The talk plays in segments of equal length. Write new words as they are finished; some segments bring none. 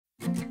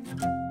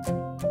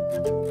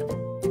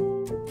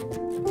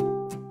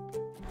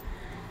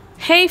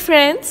Hey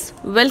friends,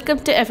 welcome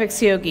to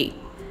FX Yogi.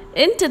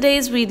 In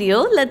today's video,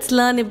 let's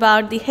learn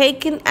about the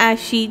Heikin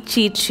Ashi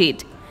cheat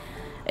sheet.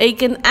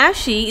 Heikin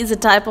Ashi is a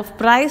type of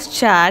price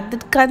chart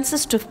that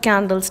consists of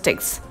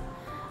candlesticks,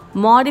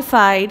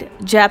 modified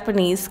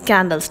Japanese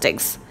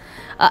candlesticks.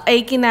 A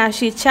Heikin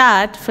Ashi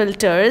chart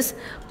filters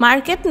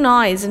market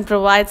noise and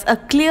provides a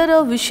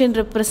clearer vision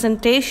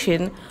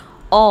representation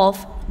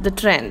of the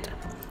trend.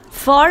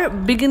 For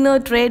beginner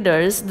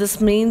traders,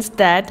 this means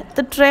that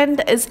the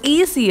trend is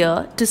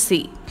easier to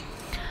see.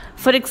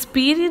 For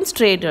experienced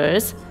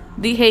traders,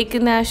 the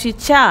Heikin Ashi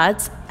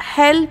charts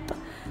help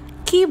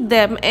keep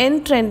them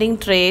in trending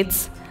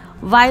trades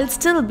while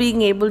still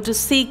being able to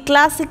see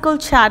classical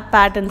chart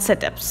pattern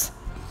setups.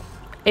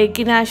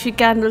 Heikin Ashi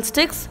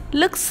candlesticks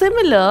look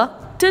similar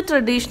to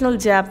traditional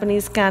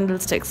Japanese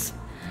candlesticks,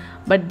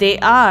 but they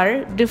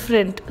are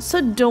different,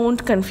 so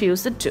don't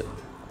confuse the two.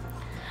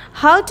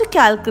 How to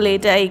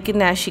calculate a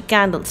Heikin Ashi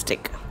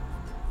candlestick?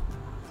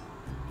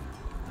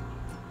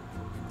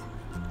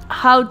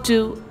 How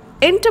to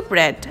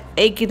interpret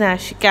Heikin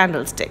Ashi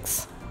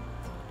candlesticks?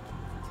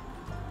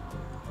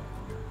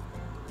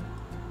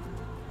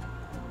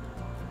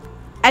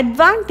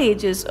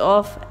 Advantages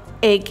of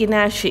Heikin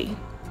Ashi.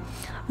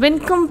 When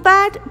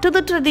compared to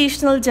the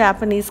traditional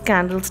Japanese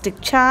candlestick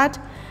chart,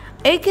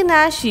 Heikin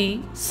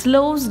Ashi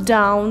slows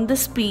down the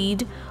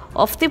speed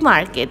of the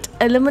market,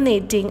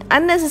 eliminating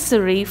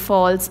unnecessary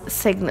false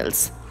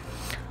signals.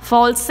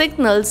 False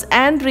signals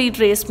and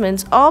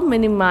retracements are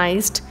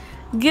minimized,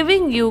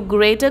 giving you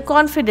greater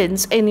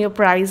confidence in your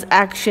price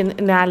action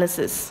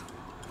analysis.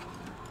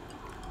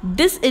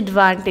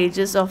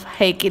 Disadvantages of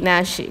Heikin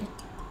Ashi.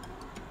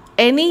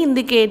 Any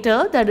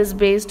indicator that is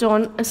based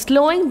on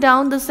slowing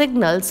down the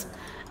signals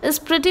is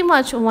pretty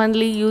much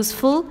only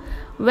useful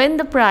when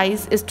the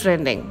price is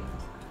trending.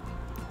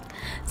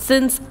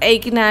 Since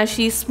Heikin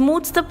Ashi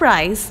smooths the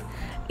price,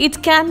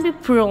 it can be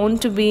prone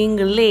to being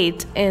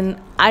late in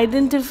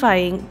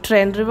identifying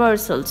trend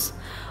reversals,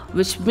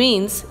 which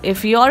means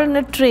if you're in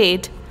a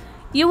trade,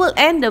 you will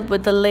end up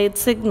with a late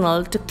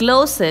signal to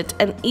close it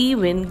and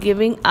even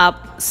giving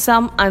up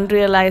some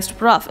unrealized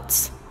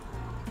profits.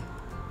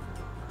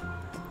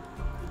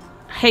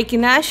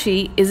 Heikin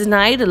Ashi is an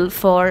idol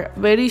for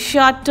very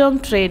short-term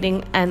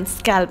trading and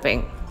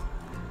scalping.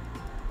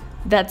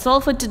 That's all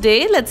for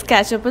today. Let's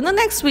catch up in the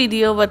next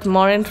video with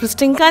more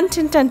interesting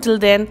content. Until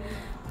then,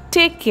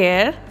 take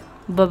care.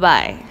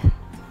 Bye-bye.